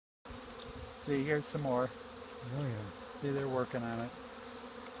See, here's some more. Oh yeah. See, they're working on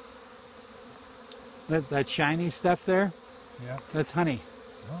it. That shiny stuff there, Yeah. that's honey.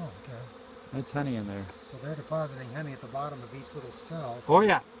 Oh, okay. That's honey in there. So they're depositing honey at the bottom of each little cell. Oh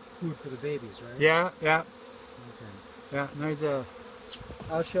yeah. Food for the babies, right? Yeah, yeah. Okay. Yeah, and there's a,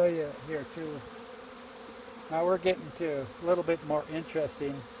 I'll show you here too. Now we're getting to a little bit more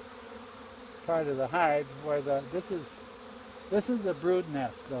interesting part of the hive where this is the brood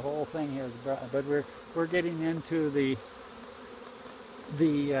nest. The whole thing here is but we're getting into the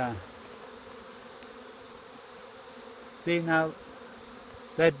see now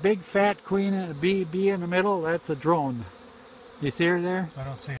that big fat queen bee in the middle, that's a drone. You see her there? I don't see